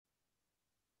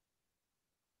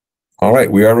All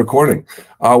right, we are recording.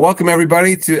 Welcome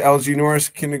everybody to LG Norris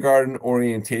Kindergarten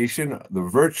Orientation, the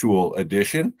virtual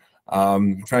edition.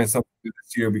 Trying something new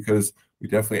this year because we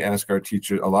definitely ask our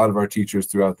teachers, a lot of our teachers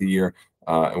throughout the year,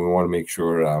 and we want to make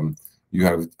sure you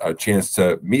have a chance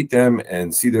to meet them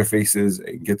and see their faces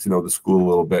and get to know the school a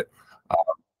little bit.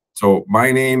 So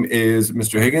my name is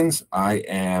Mr. Higgins. I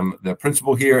am the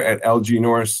principal here at LG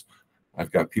Norris. I've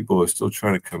got people who are still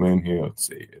trying to come in here. Let's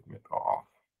see, admit all.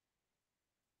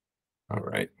 All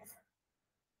right.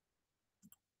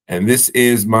 And this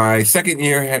is my second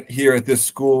year here at this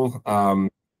school, my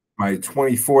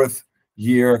 24th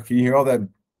year. Can you hear all that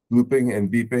blooping and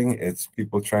beeping? It's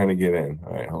people trying to get in.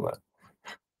 All right, hold on.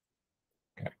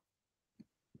 Okay.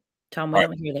 Tom, we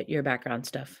don't hear your background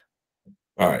stuff.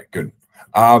 All right, good.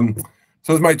 So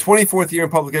it's my 24th year in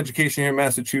public education here in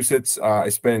Massachusetts. I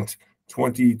spent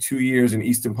 22 years in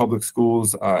Easton Public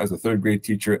Schools as a third grade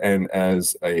teacher and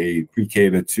as a pre-K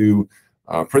to 2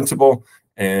 principal.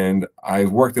 And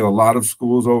I've worked in a lot of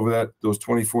schools over those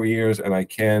 24 years, and I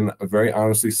can very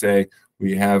honestly say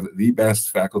we have the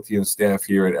best faculty and staff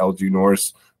here at LG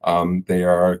Norris. They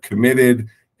are committed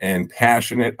and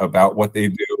passionate about what they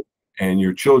do, and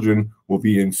your children will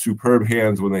be in superb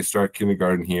hands when they start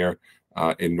kindergarten here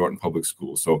in Norton Public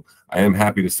Schools. So I am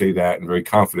happy to say that and very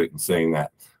confident in saying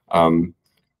that.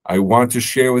 I want to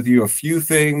share with you a few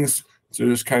things to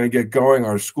just kind of get going.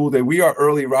 Our school day, we are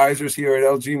early risers here at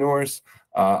LG Norris.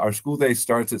 Our school day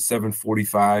starts at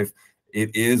 7:45.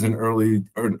 It is an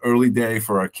early day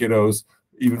for our kiddos,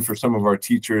 even for some of our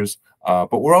teachers.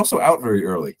 But we're also out very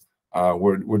early.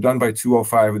 We're done by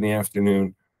 2:05 in the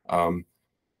afternoon.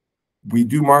 We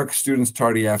do mark students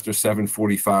tardy after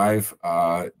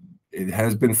 7:45. It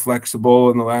has been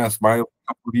flexible in the last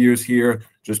couple of years here,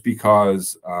 just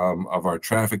because of our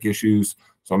traffic issues.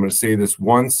 So I'm going to say this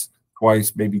once,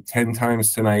 twice, maybe 10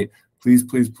 times tonight. Please,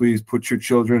 please, please put your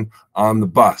children on the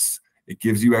bus. It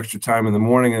gives you extra time in the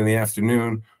morning and in the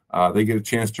afternoon. They get a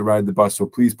chance to ride the bus, so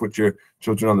please put your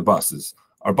children on the buses.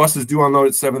 Our buses do unload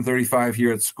at 7:35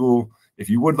 here at school. If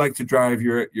you would like to drive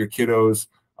your kiddos,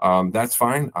 that's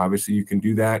fine. Obviously, you can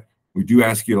do that. We do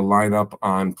ask you to line up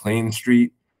on Plain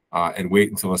Street and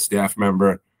wait until a staff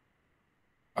member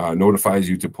notifies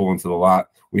you to pull into the lot.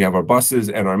 We have our buses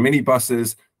and our mini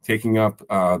buses taking up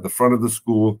the front of the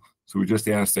school. So we just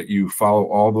ask that you follow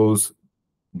all those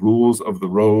rules of the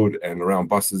road and around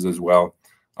buses as well.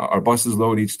 Our buses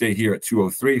load each day here at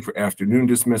 2:03 for afternoon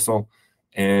dismissal.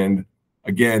 And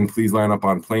again, please line up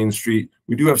on Plain Street.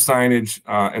 We do have signage,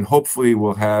 and hopefully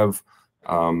we'll have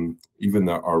even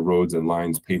our roads and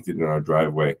lines painted in our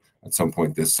driveway at some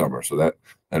point this summer. So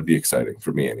that'd be exciting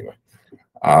for me anyway.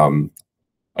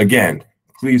 Again,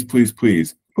 please, please,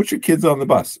 please put your kids on the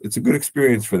bus. It's a good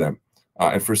experience for them.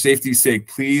 And for safety's sake,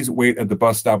 please wait at the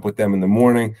bus stop with them in the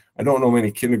morning. I don't know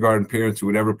many kindergarten parents who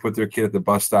would ever put their kid at the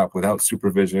bus stop without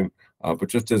supervision. But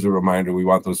just as a reminder, we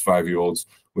want those 5-year-olds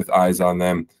with eyes on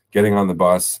them, getting on the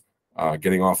bus,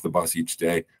 getting off the bus each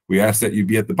day. We ask that you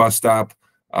be at the bus stop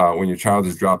when your child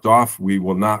is dropped off. We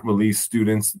will not release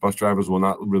students. Bus drivers will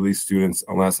not release students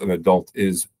unless an adult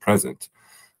is present.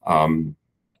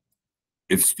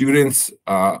 If students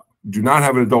do not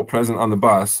have an adult present on the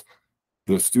bus,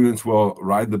 the students will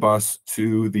ride the bus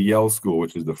to the Yale School,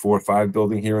 which is the 4-5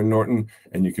 building here in Norton,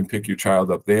 and you can pick your child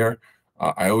up there.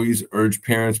 I always urge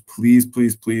parents, please,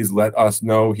 please, please let us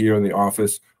know here in the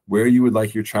office where you would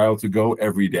like your child to go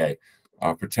every day.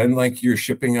 Pretend like you're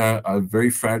shipping a very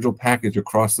fragile package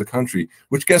across the country,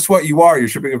 which guess what you are. You're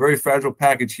shipping a very fragile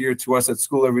package here to us at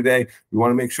school every day. We want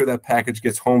to make sure that package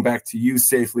gets home back to you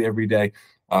safely every day.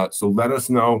 So let us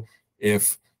know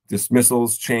if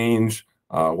dismissals change,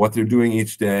 what they're doing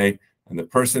each day. And the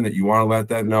person that you want to let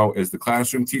that know is the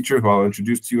classroom teacher, who I'll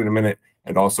introduce to you in a minute,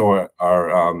 and also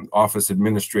our office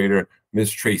administrator,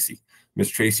 Ms. Tracy. Ms.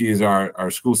 Tracy is our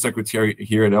school secretary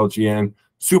here at LGN.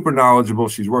 Super knowledgeable.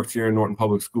 She's worked here in Norton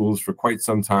Public Schools for quite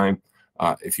some time.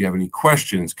 If you have any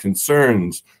questions,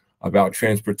 concerns about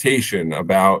transportation,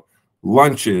 about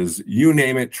lunches, you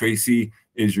name it, Tracy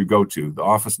is your go-to. The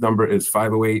office number is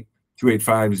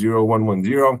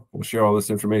 508-285-0110. We'll share all this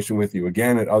information with you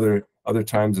again at other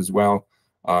times as well.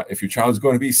 If your child is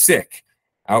going to be sick,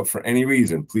 out for any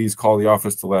reason, please call the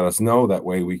office to let us know. That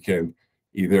way we can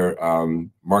either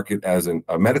mark it as a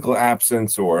medical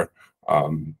absence or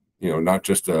not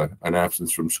just an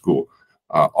absence from school.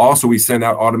 Also, we send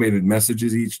out automated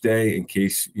messages each day in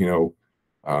case you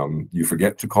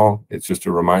forget to call. It's just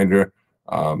a reminder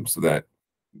so that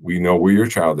we know where your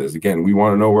child is. Again, we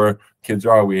want to know where kids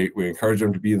are. We encourage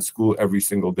them to be in school every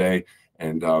single day,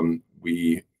 and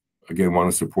we again want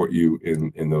to support you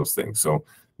in those things. So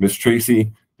Miss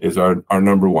Tracy is our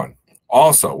number one.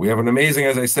 Also, we have an amazing,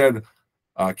 as I said,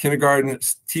 kindergarten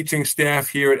teaching staff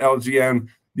here at LGM.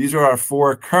 These are our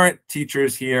 4 current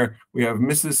teachers here. We have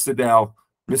Mrs. Siddell,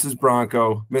 Mrs.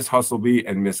 Bronco, Miss Hustleby,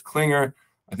 and Miss Klinger.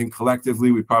 I think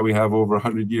collectively we probably have over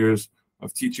 100 years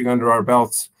of teaching under our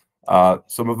belts.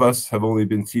 Some of us have only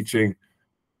been teaching,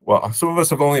 well, some of us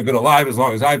have only been alive as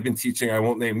long as I've been teaching. I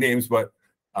won't name names, but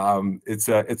it's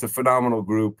a phenomenal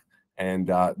group. And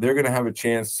they're going to have a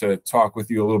chance to talk with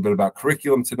you a little bit about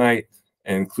curriculum tonight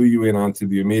and clue you in onto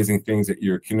the amazing things that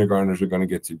your kindergartners are going to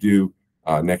get to do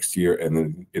next year and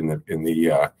then in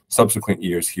the subsequent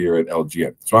years here at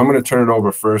LGM. So I'm going to turn it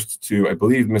over first to, I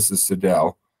believe, Mrs.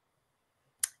 Siddell.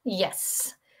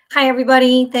 Yes. Hi,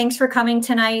 everybody. Thanks for coming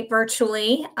tonight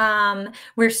virtually.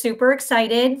 We're super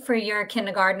excited for your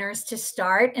kindergartners to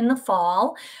start in the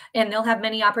fall, and they'll have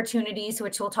many opportunities,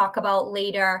 which we'll talk about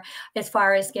later, as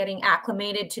far as getting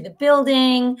acclimated to the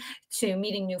building, to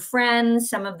meeting new friends.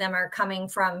 Some of them are coming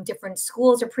from different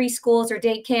schools or preschools or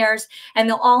daycares, and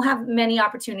they'll all have many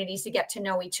opportunities to get to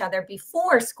know each other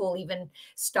before school even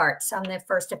starts on the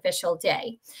first official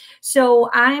day. So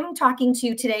I'm talking to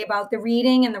you today about the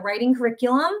reading and the writing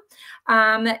curriculum.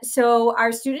 So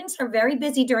our students are very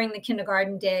busy during the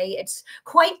kindergarten day. It's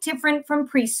quite different from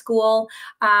preschool.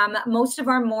 Most of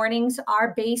our mornings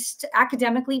are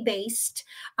academically based.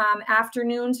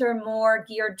 Afternoons are more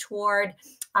geared toward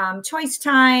choice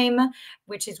time,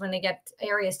 which is when they get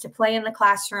areas to play in the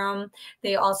classroom.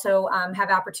 They also have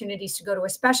opportunities to go to a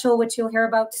special, which you'll hear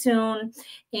about soon.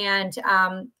 And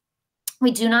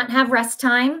we do not have rest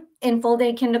time in full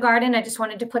day kindergarten. I just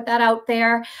wanted to put that out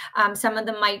there. Some of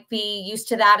them might be used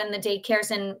to that in the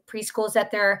daycares and preschools that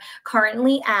they're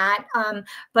currently at.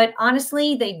 But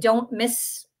honestly, they don't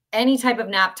miss any type of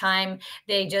nap time.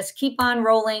 They just keep on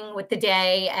rolling with the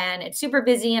day, and it's super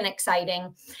busy and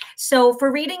exciting. So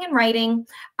for reading and writing,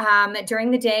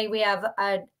 during the day, we have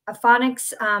a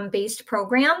phonics based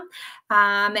program,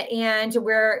 and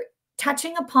we're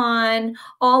touching upon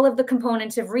all of the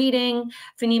components of reading,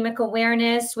 phonemic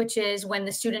awareness, which is when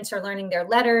the students are learning their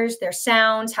letters, their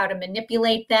sounds, how to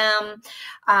manipulate them,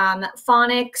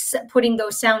 phonics, putting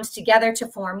those sounds together to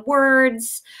form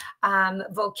words,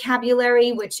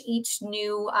 vocabulary, which each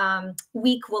new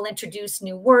week will introduce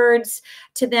new words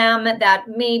to them that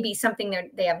may be something that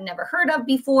they have never heard of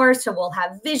before. So we'll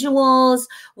have visuals,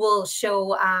 we'll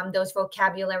show those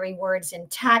vocabulary words in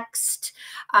text.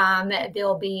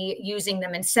 They'll be using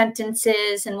them in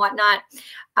sentences and whatnot.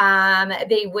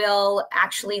 They will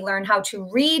actually learn how to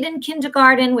read in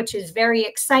kindergarten, which is very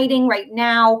exciting. Right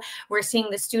now, we're seeing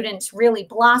the students really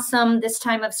blossom this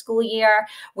time of school year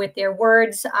with their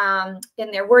words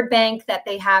in their word bank that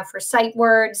they have for sight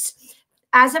words.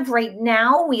 As of right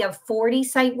now, we have 40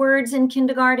 sight words in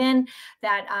kindergarten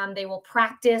that they will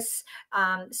practice.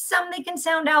 Some they can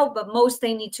sound out, but most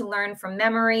they need to learn from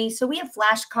memory. So we have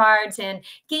flashcards and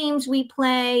games we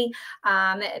play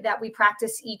that we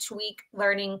practice each week,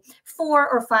 learning 4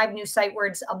 or 5 new sight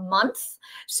words a month.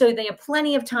 So they have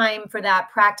plenty of time for that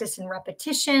practice and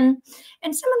repetition.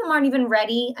 And some of them aren't even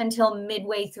ready until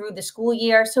midway through the school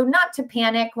year. So not to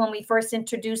panic when we first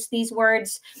introduce these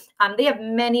words. They have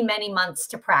many, many months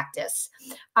to practice.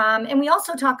 And we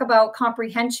also talk about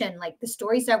comprehension, like the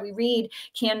stories that we read.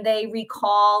 Can they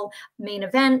recall main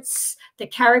events, the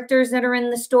characters that are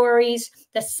in the stories,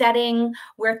 the setting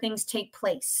where things take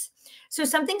place? So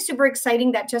something super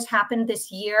exciting that just happened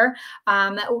this year,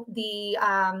 the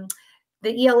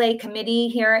ELA committee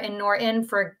here in Norton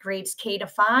for grades K to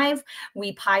 5,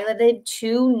 we piloted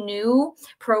 2 new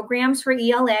programs for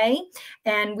ELA,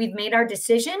 and we've made our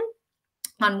decision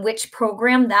on which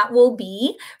program that will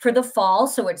be for the fall.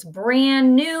 So it's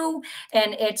brand new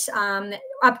and it's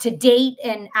up to date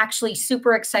and actually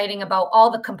super exciting about all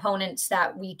the components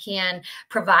that we can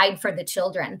provide for the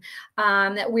children.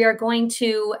 We are going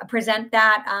to present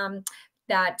that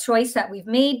choice that we've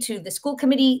made to the school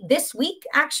committee this week,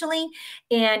 actually.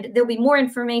 And there'll be more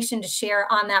information to share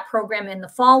on that program in the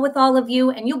fall with all of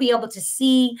you. And you'll be able to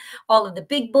see all of the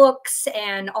big books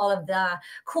and all of the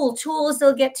cool tools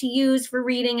they'll get to use for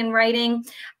reading and writing.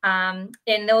 And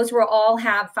those will all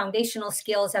have foundational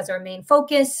skills as our main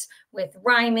focus, with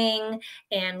rhyming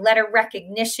and letter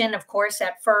recognition, of course,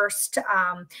 at first,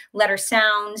 letter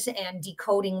sounds and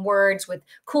decoding words with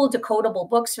cool decodable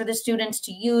books for the students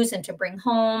to use and to bring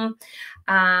home.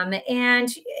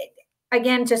 And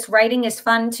again, just writing is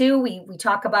fun too. We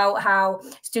talk about how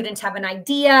students have an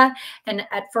idea, and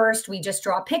at first we just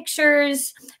draw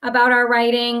pictures about our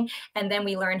writing, and then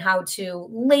we learn how to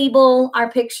label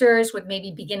our pictures with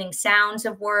maybe beginning sounds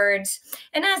of words.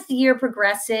 And as the year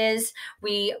progresses,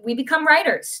 we become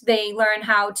writers. They learn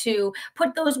how to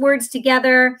put those words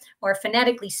together or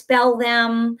phonetically spell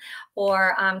them,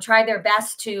 or try their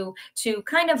best to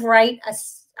kind of write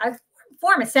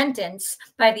form a sentence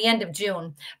by the end of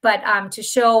June, but to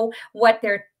show what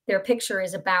their picture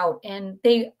is about. And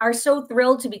they are so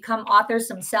thrilled to become authors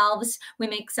themselves. We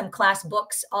make some class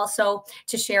books also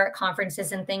to share at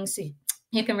conferences and things. So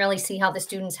you can really see how the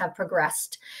students have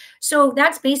progressed. So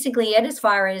that's basically it as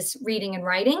far as reading and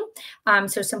writing.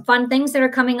 So some fun things that are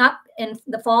coming up in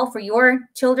the fall for your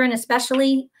children,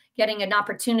 especially getting an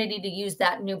opportunity to use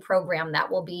that new program that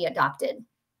will be adopted.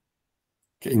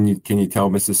 Can you tell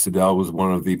Mrs. Siddell was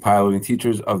one of the piloting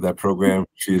teachers of that program?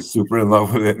 She is super in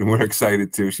love with it, and we're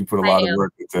excited too. She put a lot of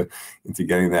work into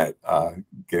getting that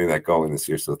going this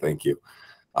year. So thank you.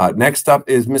 Next up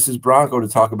is Mrs. Bronco to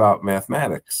talk about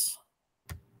mathematics.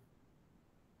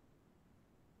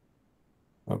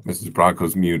 Oh, Mrs.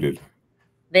 Bronco's muted.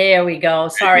 There we go.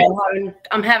 Sorry,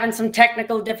 I'm having some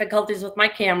technical difficulties with my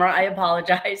camera. I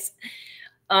apologize.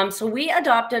 So we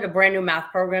adopted a brand new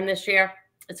math program this year.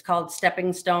 It's called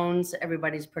Stepping Stones.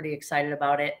 Everybody's pretty excited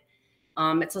about it.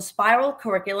 It's a spiral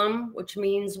curriculum, which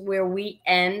means where we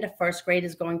end, first grade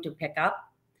is going to pick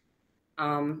up,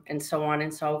 and so on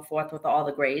and so forth with all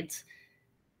the grades.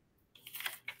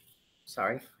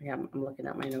 Sorry, yeah, I'm looking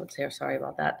at my notes here. Sorry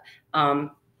about that. And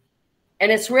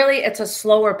it's a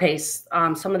slower pace.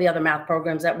 Some of the other math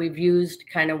programs that we've used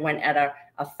kind of went at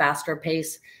a faster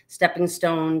pace. Stepping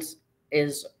Stones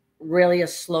is really a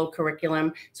slow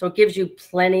curriculum. So it gives you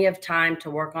plenty of time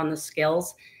to work on the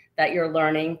skills that you're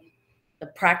learning. The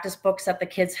practice books that the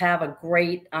kids have are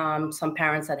great. Some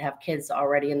parents that have kids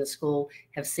already in the school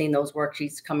have seen those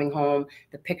worksheets coming home.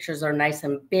 The pictures are nice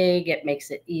and big. It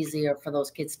makes it easier for those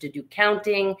kids to do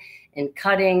counting and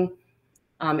cutting.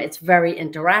 It's very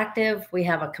interactive. We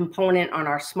have a component on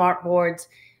our smart boards,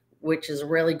 which is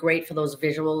really great for those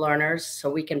visual learners. So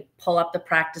we can pull up the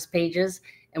practice pages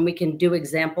and we can do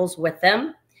examples with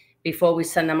them before we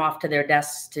send them off to their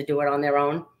desks to do it on their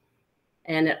own.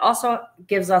 And it also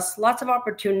gives us lots of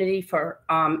opportunity for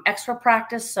extra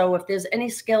practice. So if there's any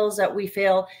skills that we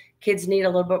feel kids need a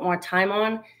little bit more time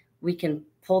on, we can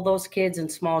pull those kids in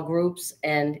small groups,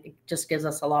 and it just gives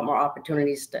us a lot more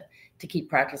opportunities to keep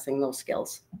practicing those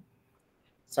skills.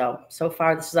 So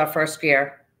far, this is our first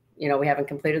year. You know, we haven't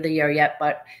completed the year yet,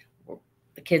 but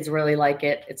the kids really like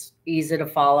it. It's easy to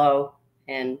follow,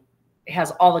 and it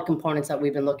has all the components that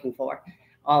we've been looking for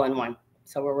all in one.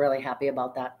 So we're really happy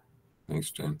about that. Thanks,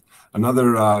 Jen.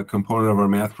 Another component of our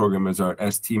math program is our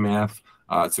ST Math.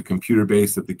 It's a computer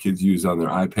base that the kids use on their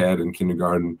iPad in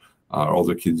kindergarten. All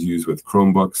their kids use with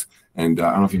Chromebooks. And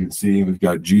I don't know if you can see, we've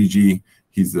got Gigi.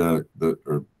 He's the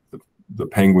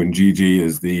penguin. Gigi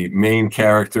is the main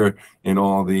character in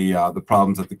all the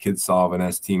problems that the kids solve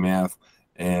in ST Math.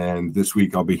 And this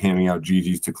week I'll be handing out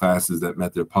Gigi's to classes that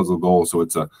met their puzzle goal. So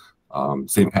it's a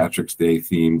St. Patrick's Day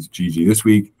themed Gigi this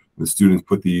week. The students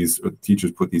put these, or the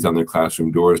teachers put these on their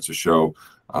classroom doors to show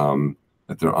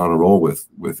that they're on a roll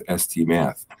with ST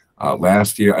Math.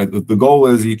 Last year, the goal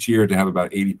is each year to have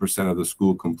about 80% of the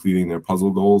school completing their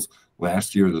puzzle goals.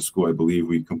 Last year as a school, I believe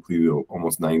we completed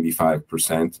almost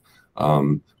 95%,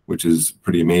 which is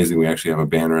pretty amazing. We actually have a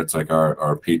banner. It's like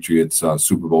our Patriots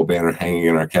Super Bowl banner hanging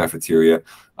in our cafeteria.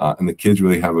 And the kids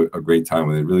really have a great time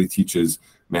with it. It really teaches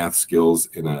math skills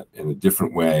in a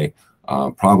different way.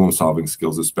 Problem-solving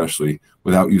skills, especially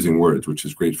without using words, which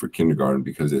is great for kindergarten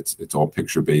because it's all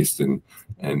picture-based, and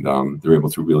they're able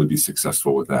to really be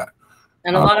successful with that.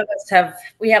 And a lot of us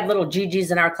we have little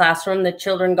Gigis in our classroom. The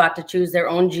children got to choose their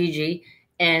own Gigi,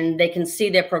 and they can see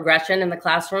their progression in the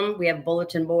classroom. We have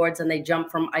bulletin boards, and they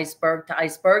jump from iceberg to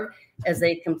iceberg as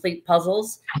they complete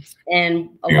puzzles.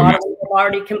 And a lot of them have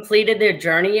already completed their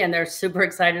journey, and they're super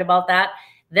excited about that.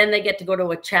 Then they get to go to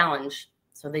a challenge.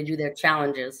 So they do their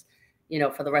challenges, you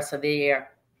know, for the rest of the year.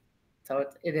 So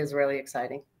it is really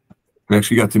exciting. We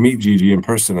actually got to meet Gigi in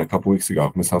person a couple weeks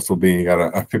ago. Miss Hustleby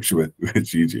got a picture with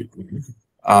Gigi.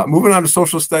 Moving on to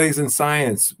social studies and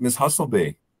science, Miss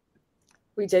Hustleby.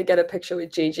 We did get a picture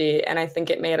with Gigi, and I think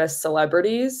it made us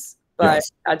celebrities, but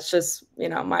yes, that's just, you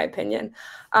know, my opinion.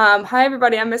 Hi,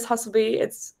 everybody. I'm Miss Hustleby.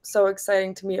 It's so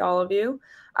exciting to meet all of you.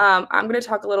 I'm going to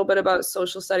talk a little bit about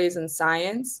social studies and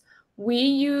science. We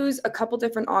use a couple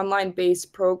different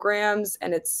online-based programs,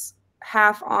 and it's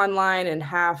half online and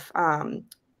half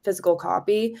physical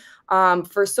copy.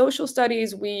 For social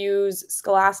studies, we use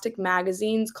scholastic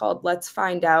magazines called Let's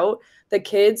Find Out. The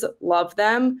kids love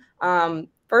them.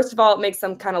 First of all, it makes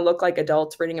them kind of look like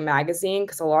adults reading a magazine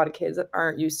because a lot of kids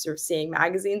aren't used to seeing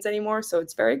magazines anymore. So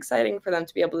it's very exciting for them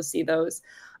to be able to see those.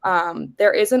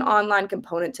 There is an online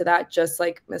component to that, just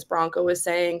like Ms. Bronco was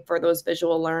saying, for those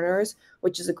visual learners,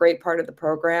 which is a great part of the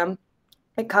program.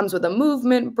 It comes with a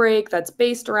movement break that's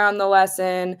based around the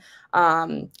lesson.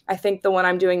 I think the one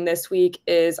I'm doing this week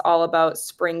is all about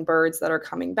spring birds that are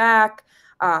coming back.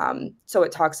 So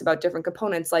it talks about different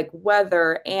components like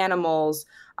weather, animals.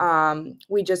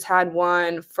 We just had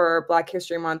one for Black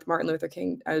History Month, Martin Luther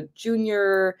King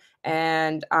Jr.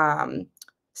 and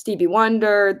Stevie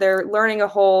Wonder. They're learning a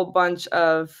whole bunch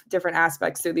of different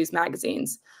aspects through these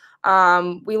magazines.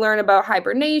 We learn about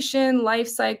hibernation, life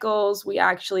cycles. We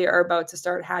actually are about to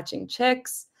start hatching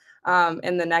chicks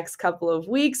in the next couple of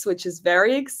weeks, which is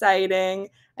very exciting.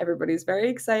 Everybody's very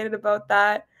excited about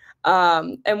that.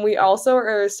 And we also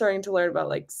are starting to learn about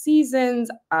like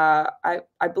seasons. I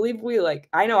believe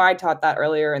I know I taught that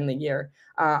earlier in the year,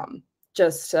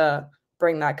 just to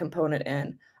bring that component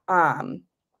in.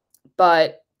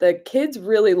 But the kids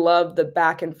really love the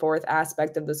back and forth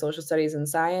aspect of the social studies and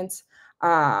science.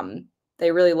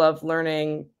 They really love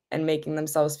learning and making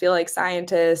themselves feel like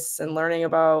scientists and learning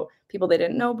about people they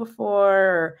didn't know before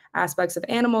or aspects of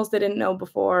animals they didn't know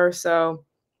before. So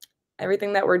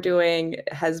everything that we're doing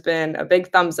has been a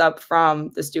big thumbs up from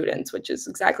the students, which is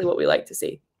exactly what we like to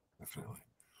see. Definitely.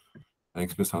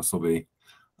 Thanks, Ms. Hustleby.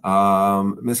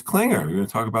 Ms. Klinger, we're going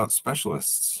to talk about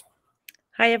specialists.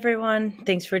 Hi, everyone.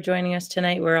 Thanks for joining us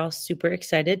tonight. We're all super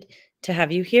excited to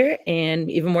have you here and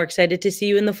even more excited to see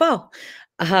you in the fall.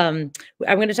 I'm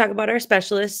going to talk about our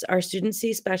specialists. Our students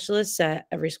see specialists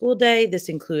every school day. This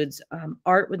includes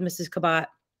art with Mrs. Kabat,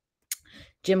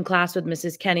 gym class with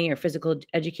Mrs. Kenny or physical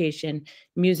education,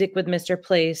 music with Mr.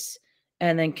 Place,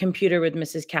 and then computer with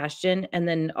Mrs. Cashton. And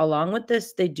then along with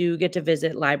this, they do get to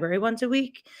visit library once a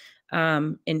week.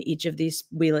 In each of these,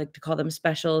 we like to call them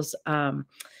specials.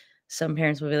 Some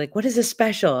parents will be like, what is a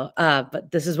special?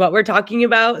 But this is what we're talking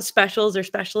about, specials or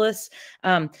specialists.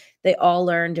 They all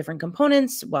learn different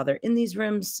components while they're in these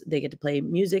rooms. They get to play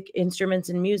music instruments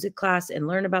in music class and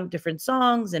learn about different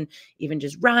songs and even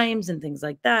just rhymes and things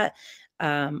like that.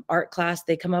 Art class,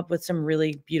 they come up with some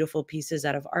really beautiful pieces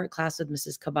out of art class with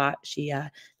Mrs. Kabat. She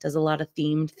does a lot of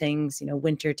themed things,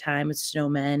 winter time with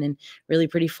snowmen and really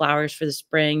pretty flowers for the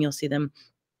spring. You'll see them.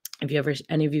 If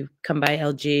any of you come by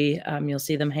LG, you'll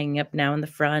see them hanging up now in the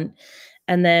front.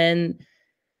 And then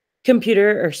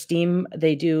computer or STEAM,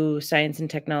 they do science and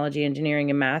technology,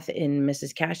 engineering and math in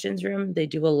Mrs. Cashton's room. They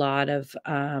do a lot of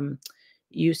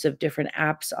use of different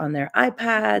apps on their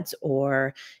iPads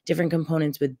or different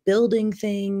components with building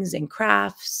things and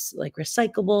crafts like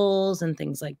recyclables and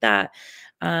things like that.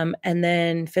 And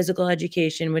then physical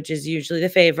education, which is usually the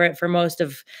favorite for most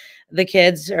of the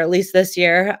kids, or at least this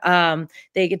year.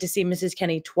 They get to see Mrs.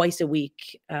 Kenny twice a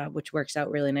week, which works out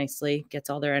really nicely, gets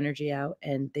all their energy out,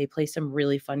 and they play some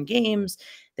really fun games.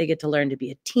 They get to learn to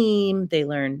be a team. They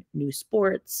learn new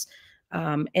sports.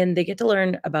 And they get to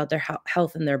learn about their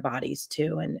health and their bodies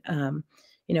too. And,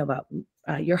 about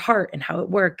your heart and how it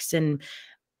works and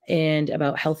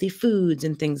about healthy foods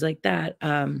and things like that.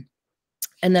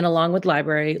 And then along with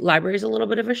library is a little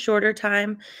bit of a shorter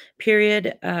time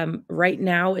period. Right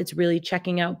now it's really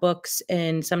checking out books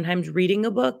and sometimes reading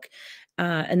a book.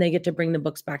 And they get to bring the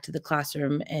books back to the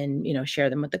classroom and, share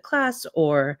them with the class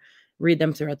or read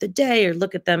them throughout the day or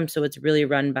look at them. So it's really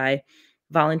run by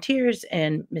volunteers,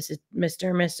 and Miss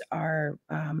Dermis, our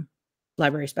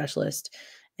library specialist,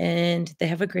 and they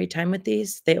have a great time with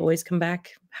these. They always come back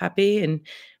happy and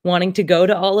wanting to go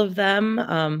to all of them.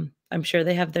 I'm sure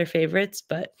they have their favorites,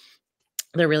 but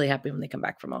they're really happy when they come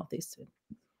back from all of these.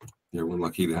 Yeah, we're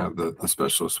lucky to have the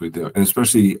specialists we do, and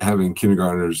especially having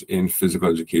kindergartners in physical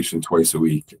education twice a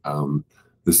week.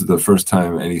 This is the first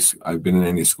time I've been in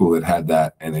any school that had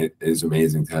that, and it is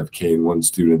amazing to have K-1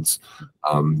 students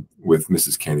with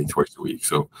Mrs. Kenny twice a week.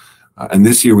 So, and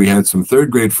this year we had some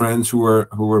third grade friends who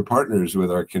were partners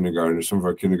with our kindergartners, some of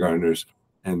our kindergartners,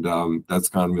 and that's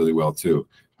gone really well too,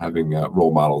 having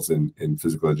role models in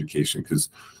physical education, because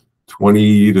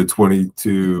 20 to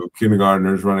 22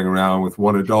 kindergartners running around with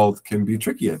one adult can be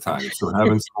tricky at times. So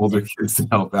having some older kids to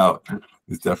help out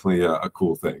is definitely a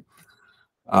cool thing.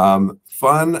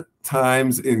 Fun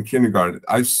times in kindergarten.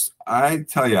 I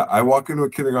tell you, I walk into a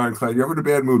kindergarten class. You ever in a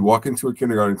bad mood, walk into a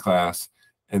kindergarten class,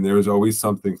 and there is always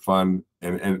something fun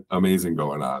and amazing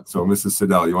going on. So, Mrs.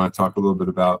 Siddell, you want to talk a little bit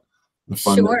about the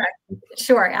fun? Sure.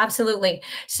 Sure, absolutely.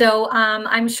 So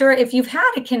I'm sure if you've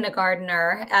had a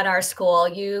kindergartner at our school,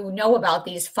 you know about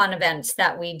these fun events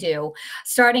that we do.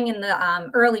 Starting in the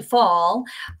early fall,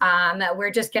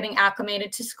 we're just getting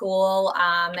acclimated to school.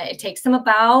 It takes them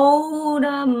about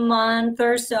a month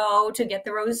or so to get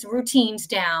those routines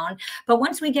down. But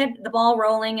once we get the ball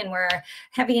rolling and we're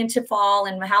heavy into fall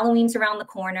and Halloween's around the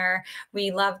corner,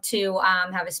 we love to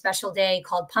have a special day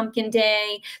called Pumpkin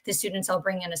Day. The students all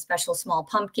bring in a special small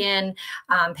pumpkin.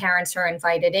 Parents are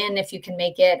invited in if you can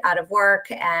make it out of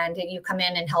work, and you come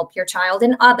in and help your child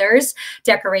and others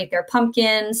decorate their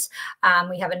pumpkins.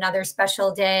 We have another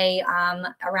special day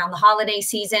around the holiday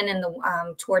season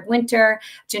and toward winter,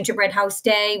 Gingerbread House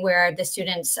Day, where the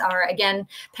students are, again,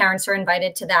 parents are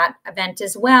invited to that event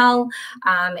as well,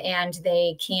 and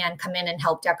they can come in and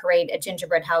help decorate a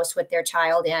gingerbread house with their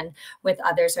child and with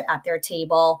others at their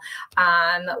table.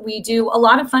 We do a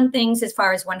lot of fun things as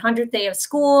far as 100th day of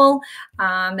school.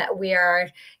 We are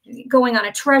going on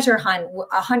a treasure hunt,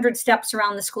 100 steps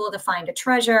around the school to find a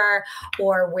treasure,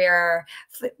 or we're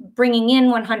bringing in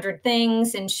 100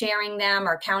 things and sharing them,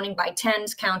 or counting by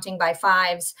tens, counting by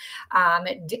fives.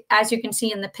 As you can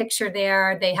see in the picture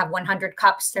there, they have 100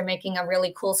 cups. They're making a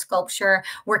really cool sculpture,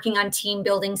 working on team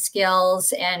building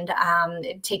skills and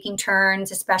taking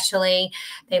turns, especially.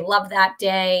 They love that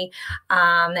day.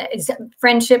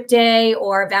 Friendship Day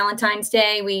or Valentine's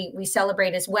Day, we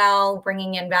celebrate as well,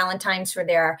 bringing in Valentines for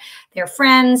their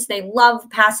friends. They love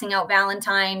passing out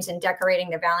Valentines and decorating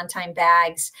their Valentine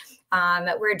bags.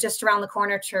 We're just around the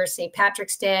corner to St.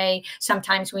 Patrick's Day.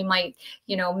 Sometimes we might,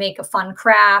 make a fun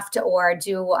craft or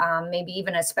do maybe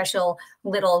even a special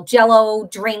little Jello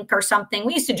drink or something.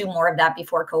 We used to do more of that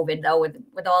before COVID, though,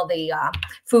 with all the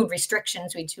food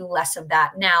restrictions. We do less of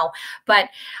that now. But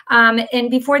and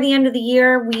before the end of the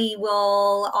year, we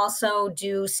will also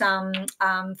do some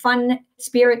fun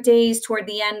spirit days toward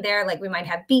the end there. Like we might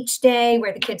have Beach Day,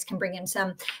 where the kids can bring in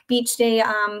some Beach Day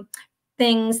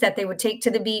things that they would take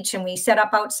to the beach, and we set up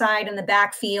outside in the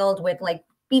backfield with like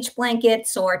beach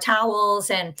blankets or towels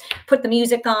and put the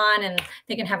music on, and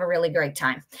they can have a really great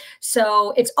time.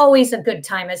 So it's always a good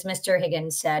time, as Mr.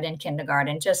 Higgins said, in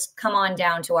kindergarten. Just come on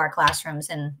down to our classrooms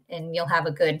and you'll have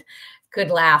a good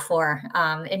laugh, or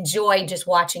enjoy just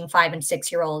watching 5- and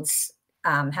 6-year-olds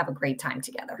have a great time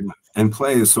together. And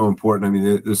play is so important. I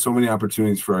mean, there's so many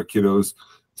opportunities for our kiddos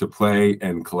to play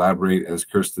and collaborate, as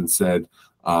Kirsten said.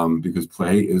 Because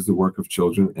play is the work of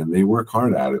children, and they work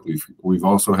hard at it. We've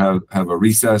also have a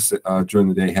recess during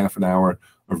the day, half an hour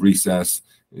of recess,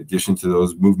 in addition to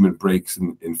those movement breaks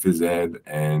in phys ed.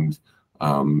 And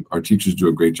our teachers do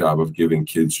a great job of giving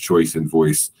kids choice and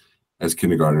voice as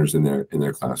kindergartners in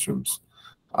their classrooms.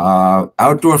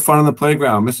 Outdoor fun on the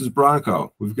playground, Mrs.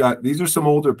 Bronco. These are some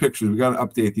older pictures. We got to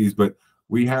update these, but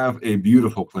we have a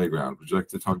beautiful playground. Would you like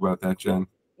to talk about that, Jen?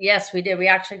 Yes, we did. We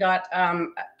actually got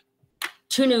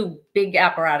 2 new big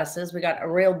apparatuses. We got a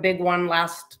real big one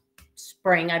last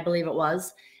spring, I believe it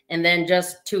was. And then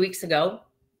just 2 weeks ago,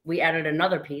 we added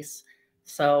another piece.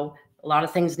 So a lot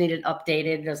of things needed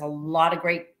updated. There's a lot of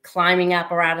great climbing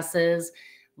apparatuses,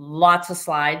 lots of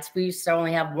slides. We used to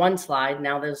only have 1 slide.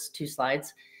 Now there's 2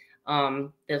 slides.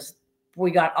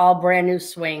 We got all brand new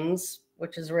swings,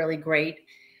 which is really great.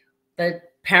 The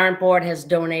parent board has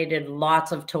donated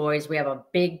lots of toys. We have a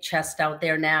big chest out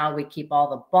there now. We keep all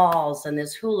the balls, and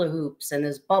there's hula hoops, and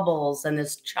there's bubbles, and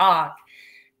there's chalk.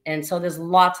 And so there's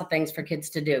lots of things for kids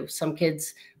to do. Some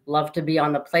kids love to be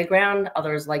on the playground.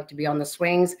 Others like to be on the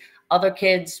swings. Other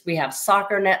kids, we have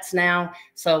soccer nets now.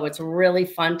 So it's really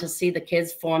fun to see the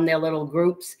kids form their little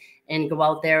groups and go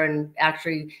out there and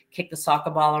actually kick the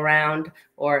soccer ball around.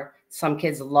 Or some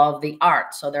kids love the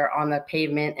art. So they're on the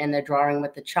pavement and they're drawing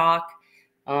with the chalk.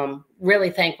 Really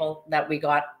thankful that we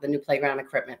got the new playground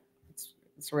equipment.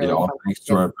 It's really fun. Thanks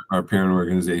to our parent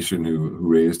organization who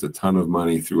raised a ton of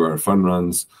money through our fun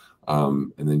runs,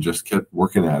 and then just kept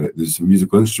working at it. There's some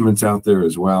musical instruments out there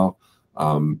as well.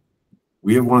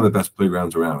 We have one of the best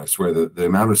playgrounds around. I swear the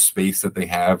amount of space that they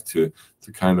have to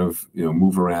kind of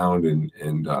move around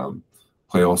and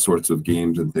play all sorts of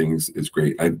games and things is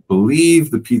great. I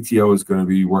believe the PTO is going to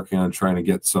be working on trying to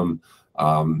get some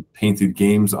painted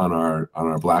games on our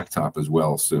blacktop as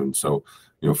well soon. So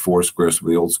Foursquare, some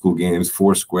of the old school games,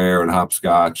 Foursquare and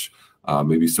hopscotch,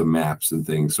 maybe some maps and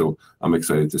things. So I'm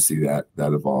excited to see that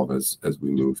evolve as we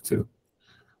move too.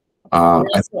 We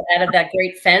also added that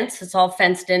great fence. It's all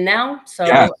fenced in now. So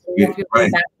yeah,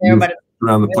 right. Back there, but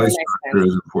around the place nice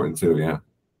is important too. Yeah,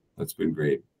 that's been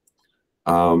great.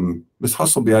 Ms.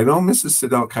 Hustleby, I know Mrs.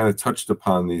 Siddell kind of touched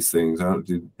upon these things.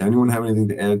 Did anyone have anything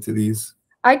to add to these?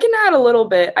 I can add a little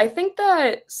bit. I think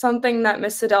that something that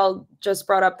Miss Siddell just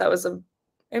brought up that was an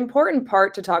important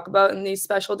part to talk about in these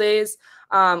special days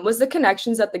was the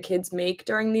connections that the kids make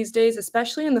during these days,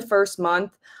 especially in the first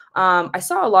month. I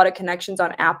saw a lot of connections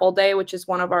on Apple Day, which is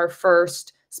one of our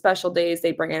first special days.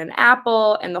 They bring in an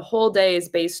apple, and the whole day is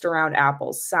based around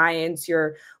apples. Science,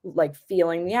 you're like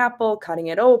feeling the apple, cutting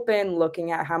it open,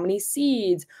 looking at how many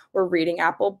seeds. We're reading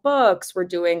apple books. We're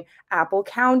doing apple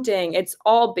counting. It's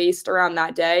all based around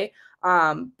that day.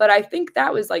 But I think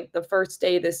that was like the first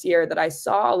day this year that I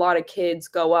saw a lot of kids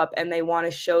go up and they want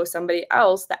to show somebody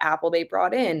else the apple they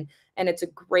brought in. And it's a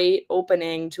great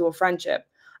opening to a friendship.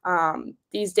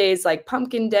 These days, like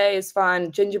Pumpkin Day is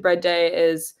fun. Gingerbread Day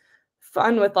is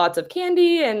fun with lots of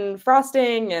candy and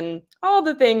frosting and all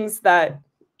the things that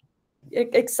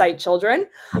excite children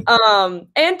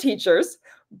and teachers.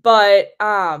 But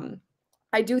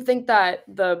I do think that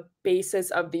the basis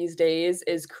of these days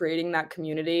is creating that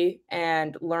community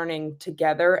and learning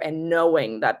together and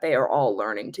knowing that they are all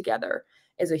learning together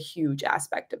is a huge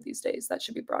aspect of these days that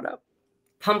should be brought up.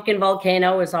 Pumpkin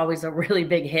Volcano is always a really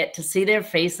big hit to see their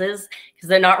faces because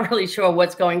they're not really sure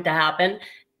what's going to happen.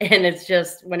 And it's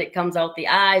just when it comes out the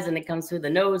eyes and it comes through the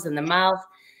nose and the mouth.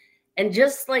 And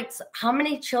just like how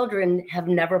many children have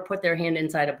never put their hand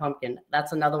inside a pumpkin?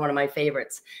 That's another one of my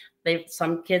favorites.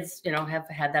 Some kids, you know, have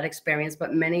had that experience,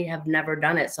 but many have never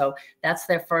done it. So that's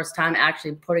their first time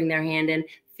actually putting their hand in,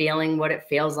 feeling what it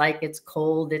feels like. It's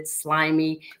cold, it's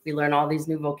slimy. We learn all these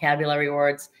new vocabulary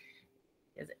words.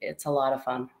 It's a lot of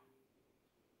fun.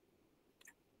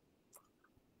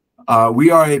 We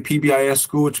are a PBIS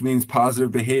school, which means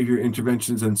Positive Behavior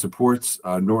Interventions and Supports.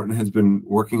 Norton has been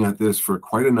working at this for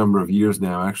quite a number of years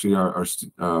now. Actually, our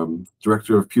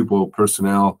Director of Pupil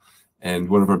Personnel and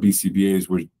one of our BCBAs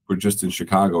were just in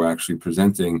Chicago actually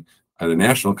presenting at a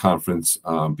national conference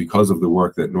because of the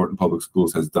work that Norton Public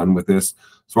Schools has done with this.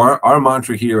 So our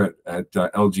mantra here at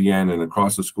LGN and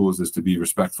across the schools is to be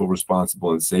respectful,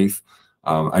 responsible, and safe.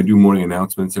 I do morning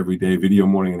announcements every day, video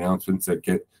morning announcements that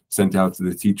get sent out to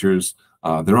the teachers.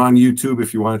 They're on YouTube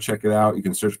if you want to check it out. You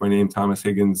can search my name, Thomas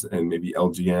Higgins, and maybe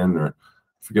LGN, or I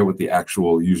forget what the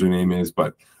actual username is,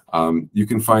 but you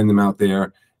can find them out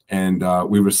there. And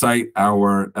we recite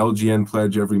our LGN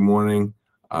pledge every morning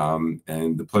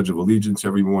and the Pledge of Allegiance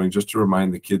every morning, just to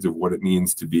remind the kids of what it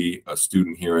means to be a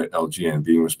student here at LGN,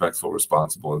 being respectful,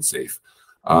 responsible, and safe.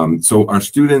 So our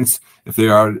students, if they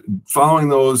are following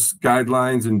those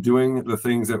guidelines and doing the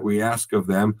things that we ask of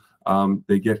them,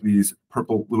 they get these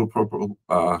little purple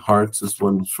hearts. This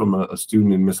one's from a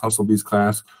student in Miss Hustleby's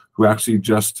class who actually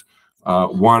just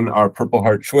won our Purple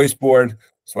Heart Choice Board.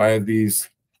 So I have these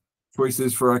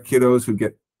choices for our kiddos who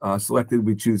get selected.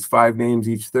 We choose 5 names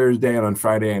each Thursday, and on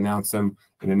Friday I announce them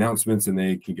in announcements, and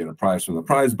they can get a prize from the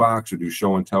prize box or do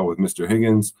show and tell with Mr.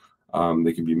 Higgins.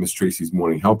 They can be Miss Tracy's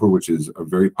Morning Helper, which is a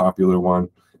very popular one,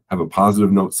 have a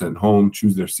positive note sent home,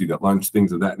 choose their seat at lunch,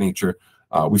 things of that nature.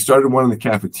 We started one in the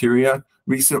cafeteria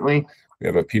recently. We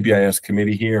have a PBIS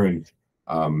committee here, and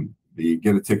the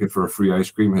get a ticket for a free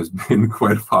ice cream has been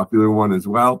quite a popular one as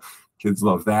well. Kids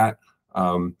love that.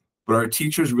 But our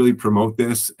teachers really promote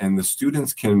this, and the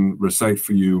students can recite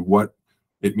for you what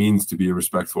it means to be a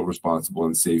respectful, responsible,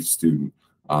 and safe student.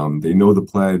 They know the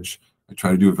pledge. I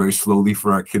try to do it very slowly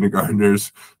for our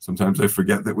kindergartners. Sometimes I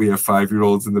forget that we have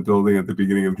 5-year-olds in the building at the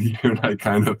beginning of the year, and I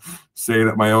kind of say it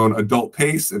at my own adult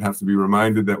pace and have to be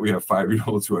reminded that we have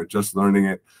 5-year-olds who are just learning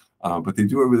it, but they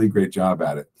do a really great job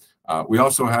at it. We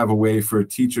also have a way for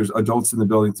teachers, adults in the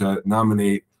building, to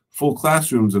nominate full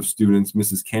classrooms of students.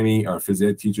 Mrs. Kenny, our phys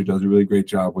ed teacher, does a really great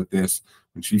job with this.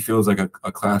 And she feels like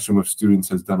a classroom of students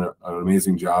has done an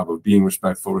amazing job of being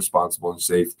respectful, responsible, and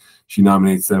safe. She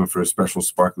nominates them for a special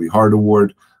Sparkly Heart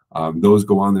Award. Those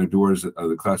go on their doors,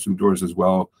 the classroom doors as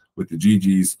well, with the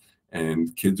GGs.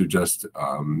 And kids are just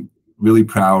really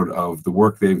proud of the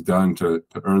work they've done to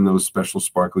earn those special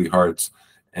Sparkly Hearts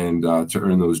and to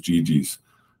earn those GGs.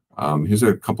 Here's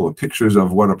a couple of pictures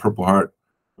of what a Purple Heart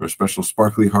or a special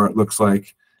Sparkly Heart looks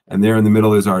like. And there in the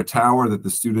middle is our tower that the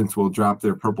students will drop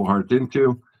their Purple Heart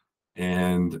into.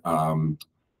 And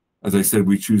as I said,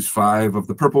 we choose 5 of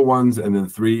the purple ones and then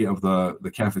 3 of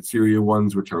the cafeteria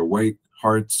ones, which are white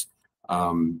hearts,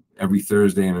 every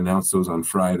Thursday, and announce those on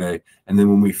Friday. And then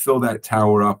when we fill that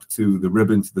tower up to the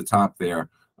ribbon to the top there,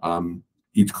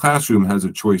 each classroom has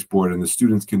a choice board, and the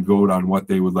students can vote on what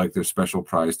they would like their special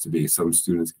prize to be. Some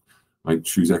students might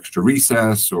choose extra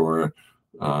recess, or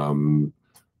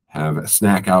have a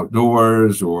snack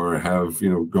outdoors, or have,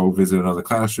 go visit another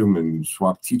classroom and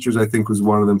swap teachers, I think was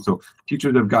one of them. So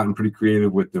teachers have gotten pretty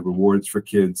creative with the rewards for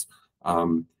kids.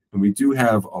 And we do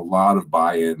have a lot of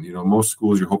buy-in. You know, most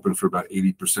schools, you're hoping for about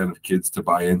 80% of kids to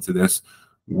buy into this.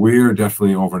 We're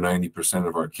definitely over 90%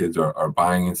 of our kids are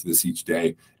buying into this each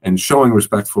day and showing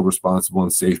respectful, responsible,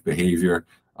 and safe behavior.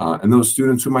 And those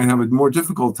students who might have a more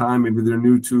difficult time, maybe they're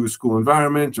new to school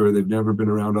environment or they've never been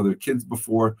around other kids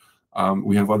before,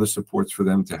 we have other supports for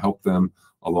them to help them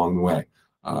along the way.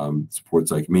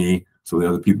 Supports like me, so the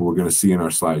other people we're going to see in our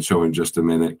slideshow in just a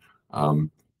minute.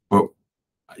 But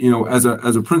you know, as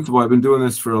a principal, I've been doing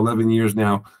this for 11 years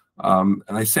now, and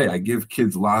I give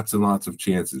kids lots and lots of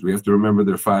chances. We have to remember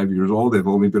they're 5 years old. They've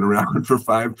only been around for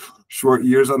 5 short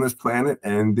years on this planet,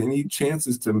 and they need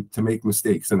chances to make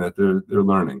mistakes and that they're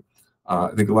learning. I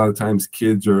think a lot of times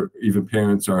kids or even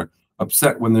parents are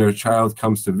upset when their child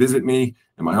comes to visit me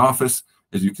in my office.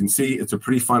 As you can see, it's a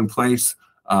pretty fun place.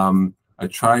 I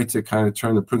try to kind of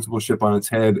turn the principalship on its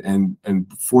head and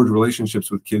forge relationships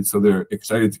with kids so they're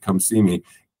excited to come see me.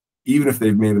 Even if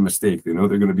they've made a mistake, they know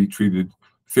they're going to be treated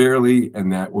fairly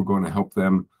and that we're going to help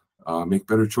them make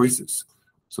better choices.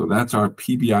 So that's our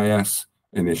PBIS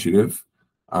initiative.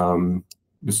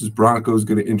 Mrs. Bronco is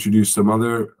going to introduce some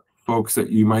other folks that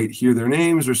you might hear their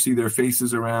names or see their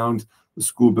faces around the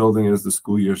school building as the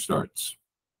school year starts.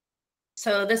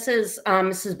 So this is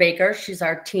Mrs. Baker. She's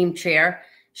our team chair.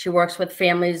 She works with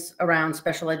families around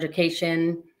special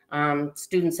education,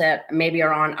 students that maybe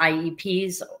are on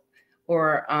IEPs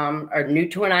or are new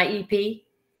to an IEP.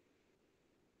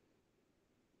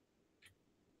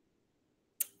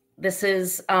 This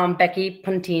is Becky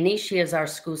Puntini. She is our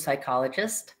school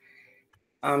psychologist.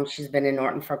 She's been in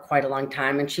Norton for quite a long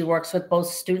time, and she works with both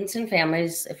students and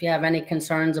families. If you have any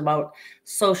concerns about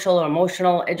social or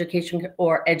emotional education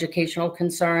or educational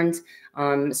concerns,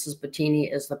 Mrs.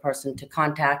 Puntini is the person to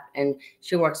contact, and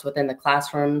she works within the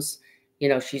classrooms. You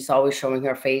know, she's always showing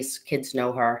her face. Kids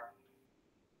know her.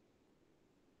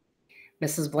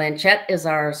 Mrs. Blanchette is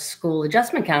our school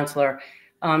adjustment counselor.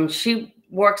 She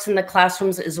works in the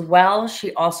classrooms as well.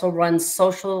 She also runs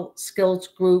social skills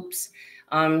groups,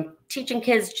 teaching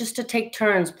kids just to take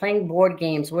turns, playing board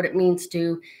games, what it means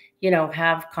to, you know,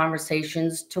 have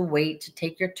conversations, to wait, to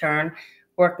take your turn,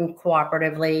 working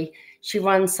cooperatively. She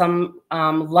runs some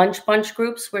lunch bunch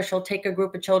groups where she'll take a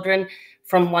group of children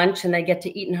from lunch and they get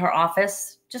to eat in her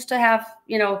office just to have,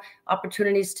 you know,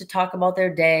 opportunities to talk about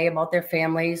their day, about their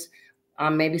families.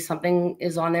 Maybe something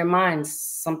is on their minds,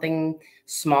 something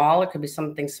small. It could be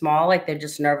something small, like they're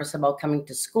just nervous about coming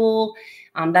to school.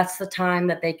 That's the time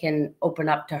that they can open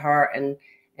up to her and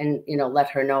you know,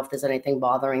 let her know if there's anything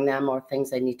bothering them or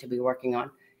things they need to be working on.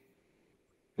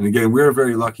 And again, we're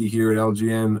very lucky here at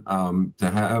LGN to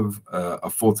have a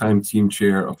full-time team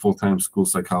chair, a full-time school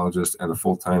psychologist, and a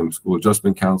full-time school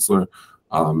adjustment counselor.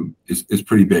 Is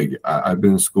pretty big. I've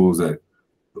been in schools that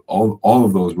all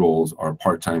of those roles are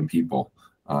part-time people,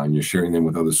 and you're sharing them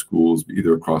with other schools,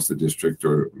 either across the district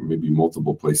or maybe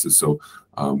multiple places. So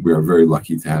we are very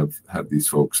lucky to have these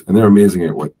folks, and they're amazing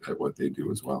at what they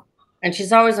do as well. And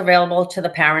she's always available to the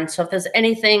parents. So if there's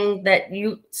anything that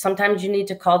sometimes you need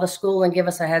to call the school and give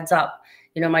us a heads up.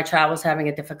 You know, my child was having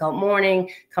a difficult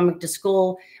morning coming to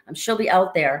school. She'll be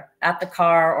out there at the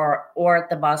car or at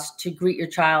the bus to greet your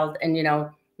child, and, you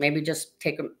know, maybe just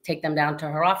take them down to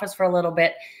her office for a little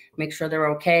bit, make sure they're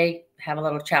okay, have a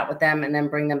little chat with them, and then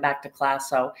bring them back to class.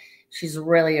 So she's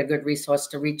really a good resource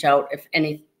to reach out if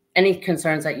any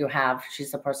concerns that you have.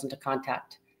 She's the person to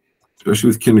contact. Especially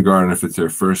with kindergarten, if it's their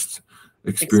first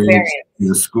experience in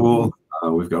the school,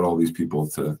 we've got all these people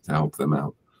to help them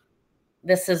out.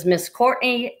 This is Miss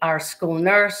Courtney, our school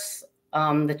nurse.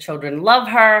 The children love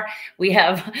her. We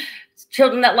have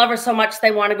children that love her so much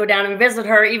they want to go down and visit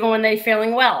her even when they're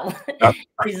feeling well.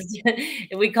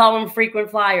 We call them frequent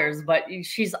flyers, but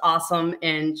she's awesome,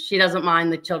 and she doesn't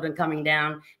mind the children coming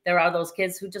down. There are those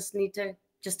kids who just need to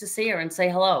see her and say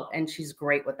hello, and she's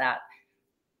great with that.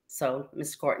 So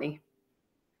Miss Courtney.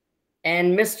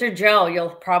 And Mr. Joe, you'll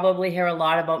probably hear a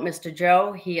lot about Mr.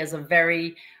 Joe. He is a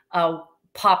very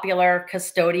popular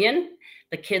custodian.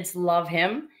 The kids love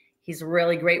him. He's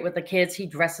really great with the kids. He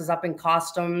dresses up in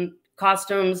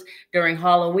costumes during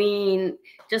Halloween,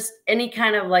 just any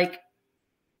kind of like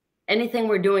anything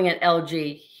we're doing at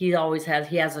LG. He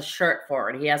has a shirt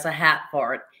for it. He has a hat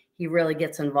for it. He really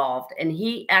gets involved. And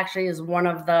he actually is one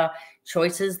of the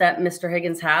choices that Mr.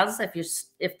 Higgins has.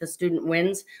 If the student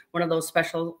wins one of those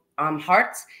special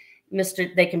hearts,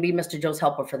 they can be Mr. Joe's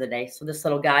helper for the day. So this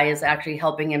little guy is actually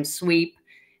helping him sweep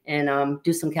and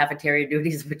do some cafeteria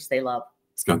duties, which they love.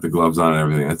 He's got the gloves on and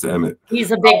everything. That's Emmett.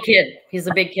 He's a big kid. He's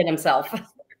a big kid himself.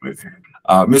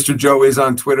 Mr. Joe is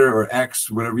on Twitter or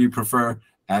X, whatever you prefer,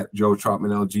 at Joe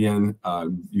Trotman LGN.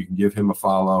 You can give him a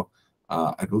follow.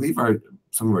 I believe our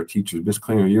some of our teachers. Miss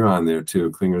Klinger, you're on there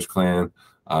too. Klinger's Clan,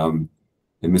 and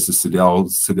Mrs.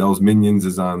 Siddell's Minions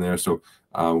is on there. So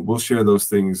we'll share those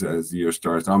things as the year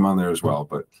starts. I'm on there as well,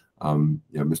 but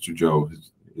yeah, Mr. Joe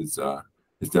is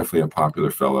definitely a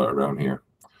popular fella around here.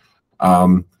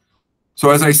 So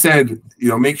as I said,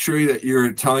 make sure that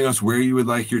you're telling us where you would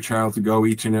like your child to go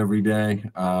each and every day.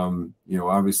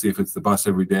 Obviously, if it's the bus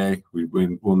every day,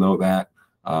 we'll know that.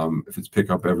 If it's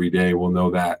pickup every day, we'll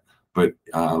know that. But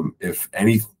if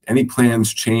any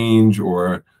plans change,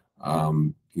 or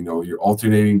you're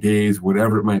alternating days,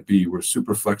 whatever it might be, we're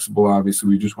super flexible. Obviously,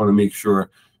 we just want to make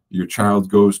sure your child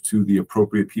goes to the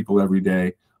appropriate people every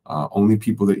day. Only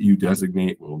people that you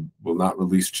designate. Will not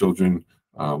release children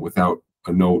without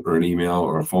a note or an email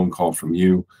or a phone call from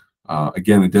you.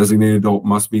 Again, a designated adult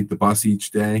must meet the bus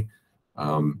each day.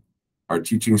 Our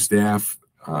teaching staff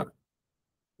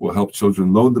will help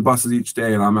children load the buses each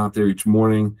day, and I'm out there each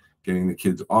morning getting the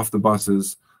kids off the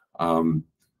buses.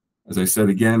 As I said,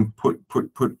 again, put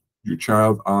your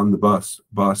child on the bus.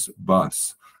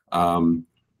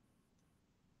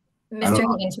 Mr.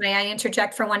 Higgins, may I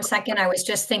interject for 1 second? I was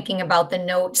just thinking about the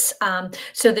notes.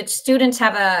 So the students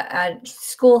have a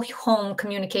school home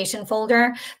communication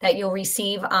folder that you'll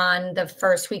receive on the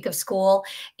first week of school.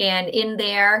 And in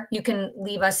there, you can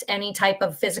leave us any type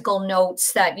of physical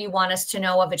notes that you want us to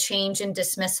know of a change in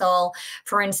dismissal.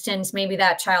 For instance, maybe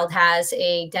that child has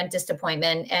a dentist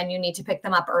appointment and you need to pick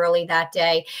them up early that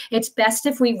day. It's best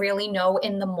if we really know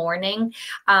in the morning.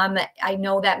 I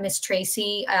know that Miss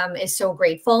Tracy is so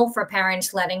grateful for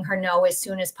parents letting her know as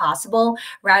soon as possible,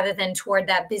 rather than toward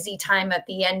that busy time at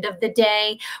the end of the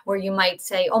day where you might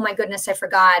say, oh my goodness, I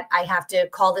forgot. I have to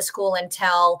call the school and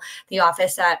tell the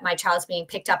office that my child's being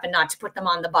picked up and not to put them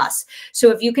on the bus.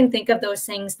 So if you can think of those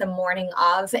things the morning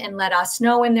of and let us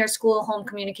know in their school home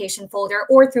communication folder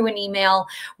or through an email,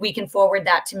 we can forward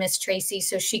that to Miss Tracy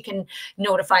so she can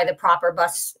notify the proper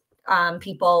bus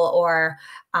people or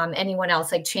anyone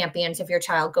else, like Champions, if your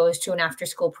child goes to an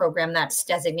after-school program that's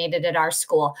designated at our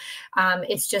school.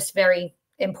 It's just very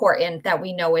important that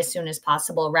we know as soon as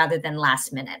possible rather than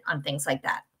last minute on things like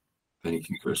that. Thank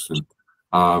you, Kristen.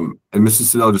 And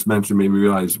Mrs. Siddell just mentioned, made me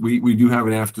realize we do have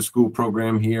an after-school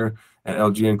program here at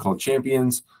LGN called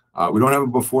Champions. We don't have a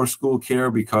before-school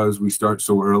care because we start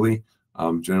so early.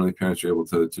 Generally, parents are able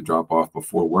to drop off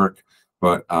before work.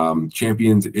 But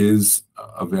Champions is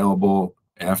available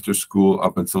after school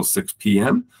up until 6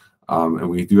 p.m. And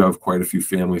we do have quite a few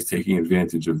families taking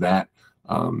advantage of that.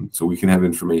 So we can have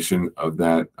information of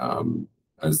that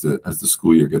as the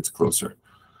school year gets closer.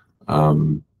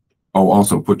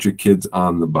 Also put your kids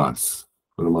on the bus.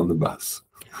 Put them on the bus.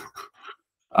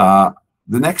 The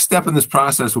next step in this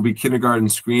process will be kindergarten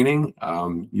screening.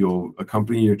 You'll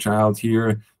accompany your child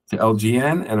here to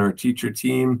LGN, and our teacher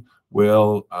team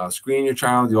will screen your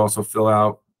child. You also fill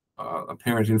out a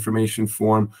parent information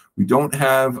form. We don't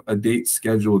have a date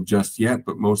scheduled just yet,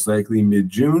 but most likely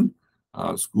mid-June.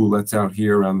 School lets out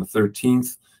here around the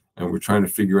 13th, and we're trying to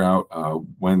figure out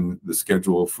when the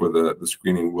schedule for the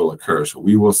screening will occur. So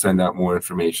we will send out more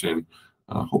information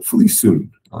hopefully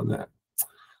soon on that.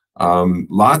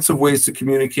 Lots of ways to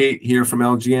communicate here from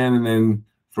LGN, and then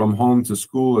from home to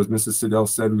school. As Mrs. Siddell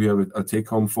said, we have a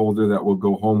take-home folder that will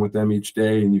go home with them each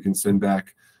day, and you can send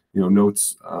back,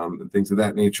 notes and things of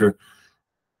that nature.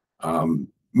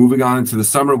 Moving on into the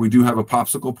summer, we do have a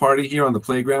popsicle party here on the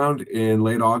playground in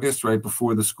late August, right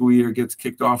before the school year gets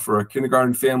kicked off for our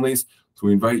kindergarten families. So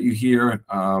we invite you here.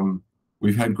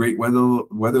 We've had great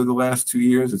weather the last 2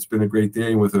 years. It's been a great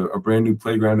day, and with a brand new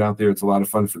playground out there, it's a lot of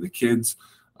fun for the kids.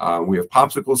 We have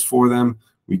popsicles for them.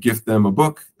 We gift them a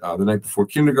book the night before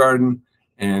kindergarten,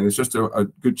 and it's just a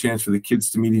good chance for the kids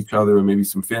to meet each other, and maybe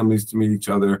some families to meet each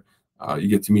other. You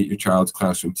get to meet your child's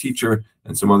classroom teacher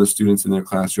and some other students in their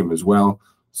classroom as well.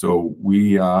 So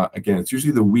we, again, it's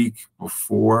usually the week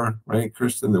before, right,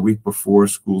 Kristen? The week before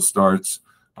school starts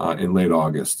in late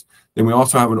August. Then we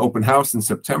also have an open house in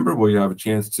September where you have a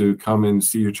chance to come and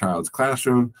see your child's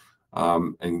classroom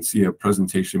and see a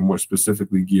presentation more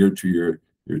specifically geared to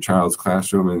your child's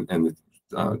classroom and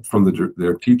from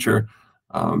their teacher.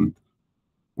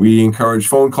 We encourage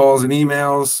phone calls and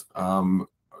emails.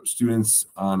 Students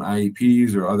on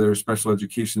IEPs or other special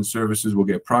education services will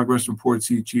get progress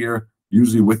reports each year,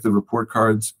 usually with the report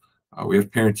cards. We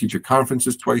have parent-teacher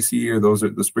conferences twice a year. Those are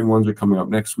the spring ones are coming up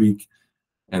next week.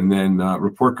 And then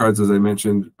report cards, as I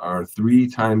mentioned, are 3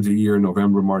 times a year,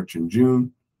 November, March, and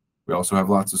June. We also have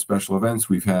lots of special events.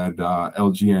 We've had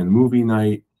LGN movie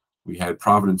night. We had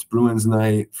Providence Bruins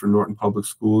night for Norton Public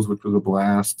Schools, which was a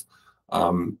blast.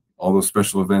 All those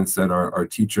special events that our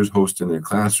teachers host in their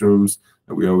classrooms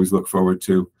that we always look forward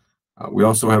to. We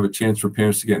also have a chance for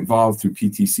parents to get involved through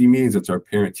PTC meetings. That's our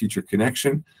Parent-Teacher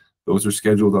Connection. Those are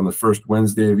scheduled on the first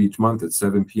Wednesday of each month at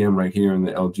 7 p.m. right here in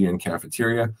the LGN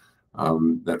cafeteria.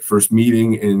 That first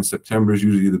meeting in September is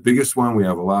usually the biggest one. We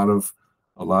have a lot of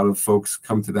folks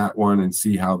come to that one and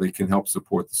see how they can help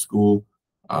support the school.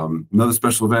 Another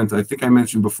special event, I think I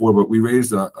mentioned before, but we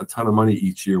raise a ton of money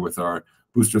each year with our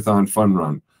Boosterthon Fun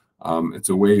Run. It's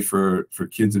a way for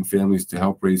kids and families to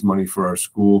help raise money for our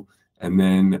school and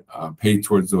then pay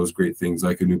towards those great things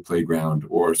like a new playground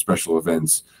or special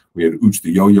events. We had Ooch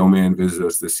the Yo-Yo Man visit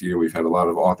us this year. We've had a lot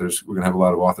of authors. We're going to have a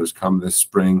lot of authors come this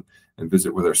spring and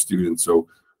visit with our students. So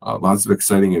lots of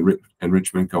exciting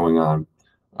enrichment going on.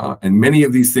 And many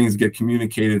of these things get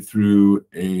communicated through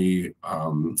a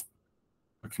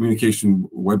communication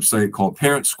website called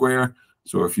Parent Square.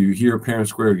 So if you hear Parent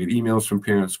Square, get emails from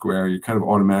Parent Square, you're kind of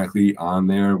automatically on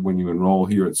there when you enroll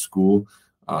here at school.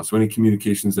 So any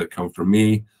communications that come from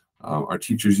me, our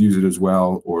teachers use it as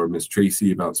well, or Miss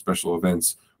Tracy about special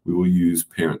events, we will use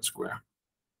Parent Square.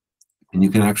 And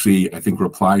you can actually, I think,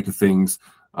 reply to things,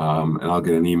 and I'll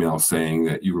get an email saying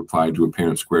that you replied to a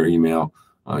Parent Square email.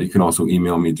 You can also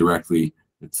email me directly.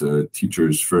 It's a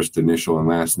teacher's first initial and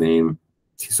last name.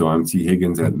 So I'm T.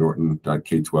 Higgins at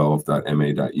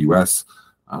norton.k12.ma.us.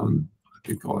 I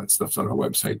think all that stuff's on our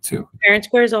website too. Parent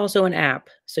Square is also an app,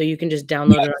 so you can just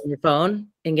download it on your phone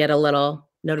and get a little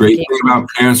notification. Great thing about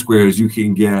Parent Square is you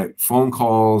can get phone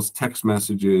calls, text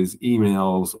messages,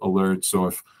 emails, alerts. So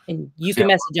if you can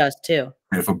message us too.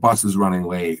 If a bus is running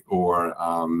late or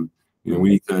we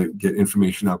need to get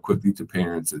information out quickly to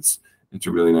parents, it's a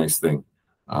really nice thing.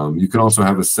 You can also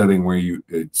have a setting where you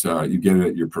get it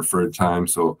at your preferred time.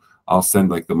 So I'll send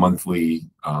like the monthly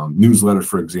newsletter,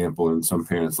 for example, and some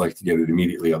parents like to get it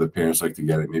immediately. Other parents like to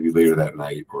get it maybe later that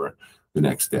night or the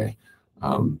next day.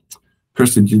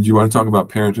 Kristen, did you want to talk about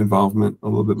parent involvement a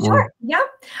little bit more? Sure. Yeah.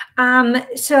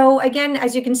 So again,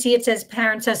 as you can see, it says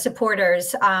parents as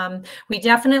supporters. We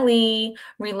definitely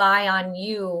rely on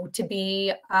you to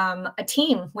be a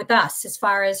team with us as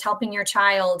far as helping your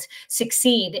child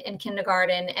succeed in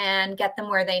kindergarten and get them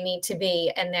where they need to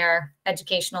be in their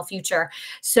educational future.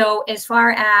 So as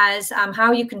far as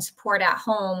how you can support at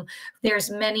home, there's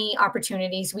many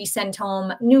opportunities. We send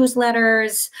home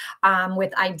newsletters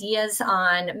with ideas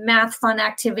on math fun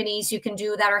activities you can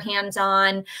do that are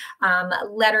hands-on,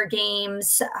 letter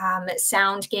games,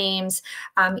 sound games.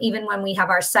 Even when we have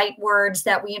our sight words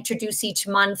that we introduce each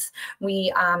month,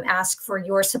 we ask for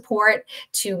your support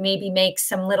to maybe make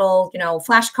some little,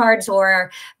 flashcards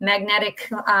or magnetic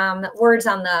words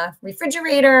on the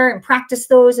refrigerator and practice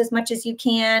those as much as you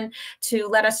can to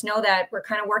let us know that we're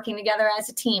kind of working together as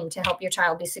a team to help your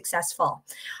child be successful.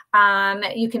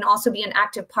 You can also be an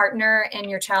active partner in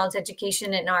your child's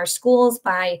education in our schools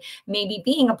by maybe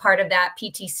being a part of that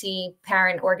PTC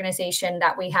parent organization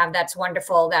that we have that's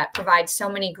wonderful, that provides so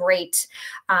many great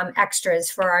extras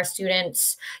for our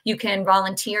students. You can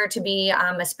volunteer to be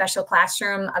a special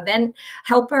classroom event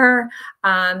helper.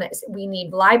 We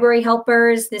need library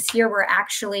helpers. This year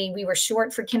we were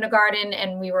short for kindergarten,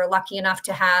 and we were lucky enough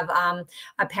to have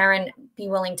a parent be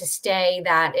willing to stay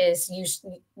that is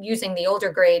using the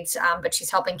older grades, but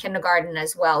she's helping kindergarten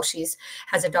as well.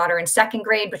 Has a daughter in second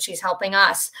grade, but she's helping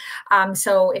us.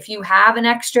 So if you have an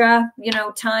extra,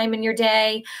 time in your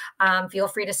day, feel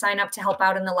free to sign up to help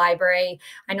out in the library.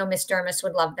 I know Miss Dermis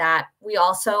would love that. We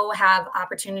also have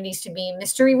opportunities to be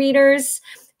mystery readers.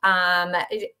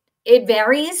 It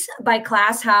varies by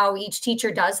class how each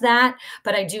teacher does that,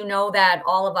 but I do know that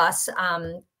all of us,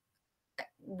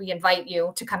 we invite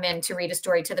you to come in to read a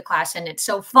story to the class. And it's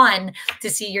so fun to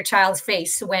see your child's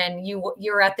face when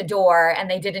you're at the door and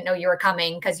they didn't know you were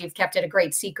coming because you've kept it a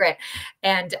great secret.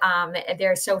 And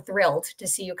they're so thrilled to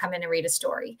see you come in and read a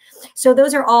story. So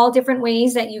those are all different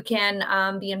ways that you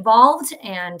can be involved.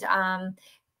 And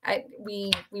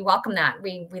we welcome that.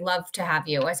 We love to have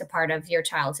you as a part of your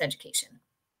child's education.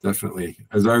 Definitely.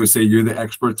 As I always say, you're the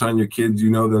experts on your kids.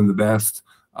 You know them the best.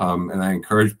 And I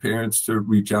encourage parents to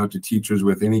reach out to teachers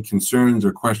with any concerns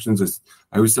or questions.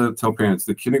 I always tell parents,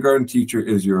 the kindergarten teacher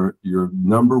is your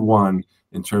number one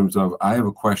in terms of, I have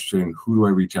a question, who do I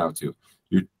reach out to?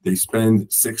 They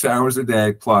spend 6 hours a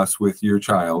day plus with your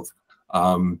child.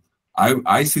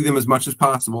 I see them as much as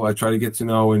possible. I try to get to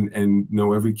know and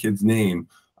know every kid's name.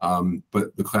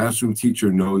 But the classroom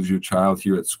teacher knows your child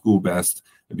here at school best.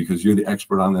 And because you're the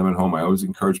expert on them at home, I always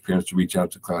encourage parents to reach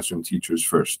out to classroom teachers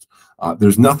first.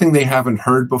 There's nothing they haven't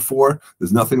heard before.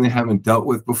 There's nothing they haven't dealt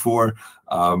with before.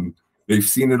 They've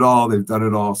seen it all. They've done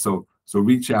it all. So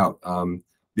reach out.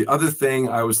 The other thing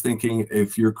I was thinking,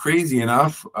 if you're crazy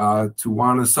enough to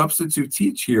want to substitute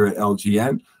teach here at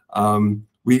LGN,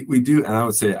 We do, and I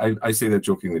would say I say that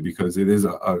jokingly because it is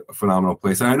a phenomenal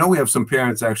place. And I know we have some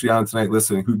parents actually on tonight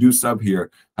listening who do sub here,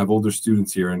 have older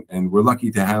students here, and we're lucky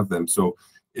to have them. So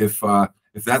if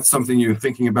that's something you're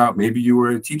thinking about, maybe you were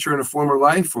a teacher in a former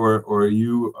life, or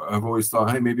you have always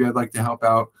thought, hey, maybe I'd like to help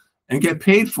out and get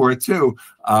paid for it too.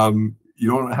 You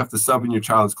don't have to sub in your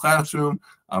child's classroom,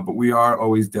 but we are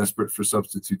always desperate for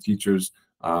substitute teachers.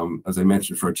 As I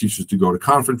mentioned, for our teachers to go to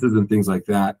conferences and things like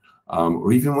that.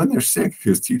 Or even when they're sick,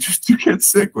 because teachers do get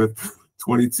sick with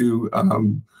 22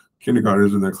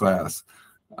 kindergartners in their class.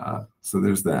 So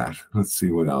there's that. Let's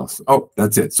see what else. Oh,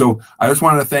 that's it. So I just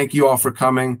wanted to thank you all for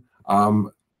coming.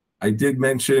 I did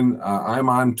mention I'm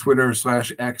on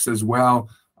Twitter/X as well.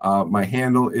 My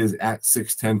handle is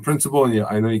 @610principal. And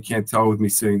I know you can't tell with me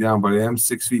sitting down, but I am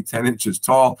 6 feet 10 inches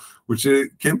tall, which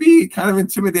can be kind of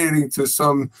intimidating to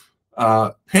some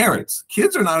parents.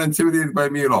 Kids are not intimidated by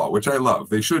me at all, which I love.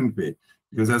 They shouldn't be,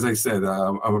 because as I said,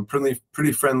 I'm a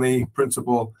pretty friendly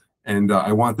principal, and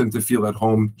I want them to feel at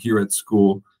home here at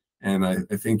school. And I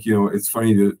think, it's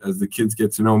funny that as the kids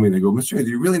get to know me, they go, Mr. Hayes,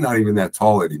 you're really not even that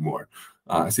tall anymore.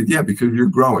 I said, yeah, because you're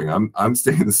growing. I'm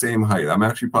staying the same height. I'm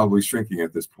actually probably shrinking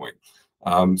at this point.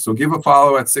 So give a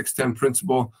follow at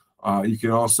 610principal. You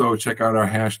can also check out our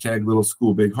hashtag Little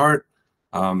School Big Heart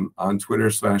on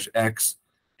Twitter/X.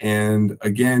 And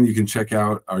again, you can check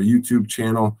out our YouTube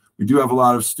channel. We do have a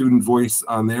lot of student voice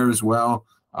on there as well.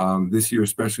 This year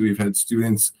especially, we've had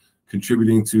students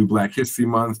contributing to Black History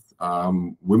Month,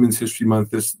 Women's History Month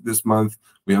this month.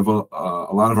 We have a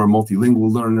lot of our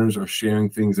multilingual learners are sharing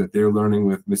things that they're learning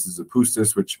with Mrs.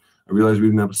 Apustis, which I realize we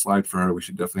didn't have a slide for her. We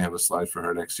should definitely have a slide for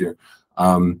her next year.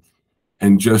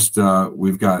 And just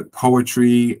we've got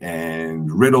poetry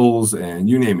and riddles and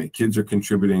you name it. Kids are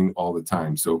contributing all the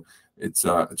time. So it's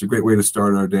a great way to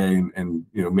start our day and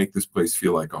make this place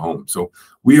feel like a home. So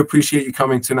we appreciate you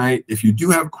coming tonight. If you do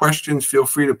have questions, feel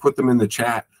free to put them in the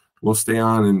chat. We'll stay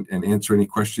on and answer any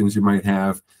questions you might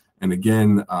have. And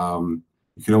again,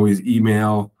 you can always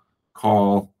email,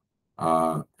 call,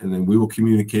 and then we will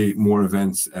communicate more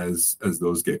events as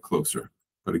those get closer.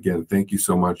 But again, thank you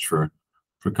so much for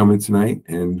coming tonight.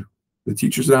 And the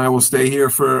teachers and I will stay here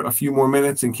for a few more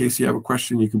minutes. In case you have a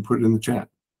question, you can put it in the chat.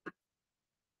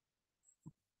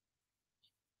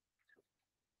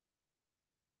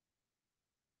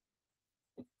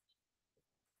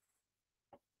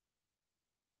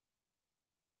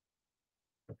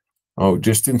 Oh,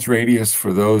 distance radius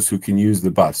for those who can use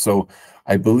the bus. So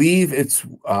I believe it's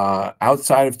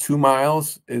outside of 2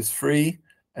 miles is free.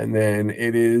 And then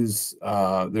it is,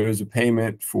 there is a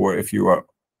payment for if you are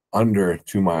under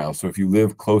 2 miles. So if you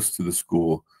live close to the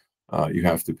school, you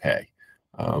have to pay.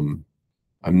 I'm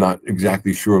not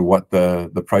exactly sure what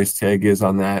the price tag is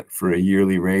on that for a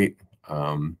yearly rate.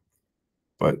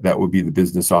 But that would be the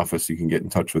business office. You can get in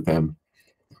touch with them.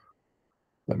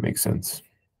 That makes sense.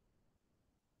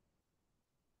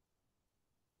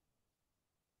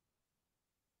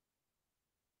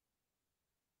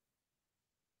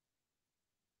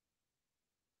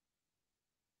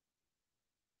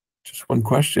 Just one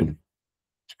question.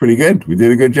 It's pretty good. We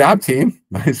did a good job, team.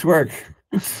 Nice work.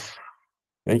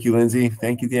 Thank you, Lindsay.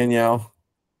 Thank you, Danielle.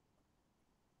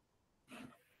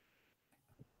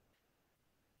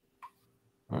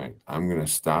 All right, I'm going to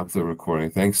stop the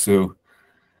recording. Thanks, Sue.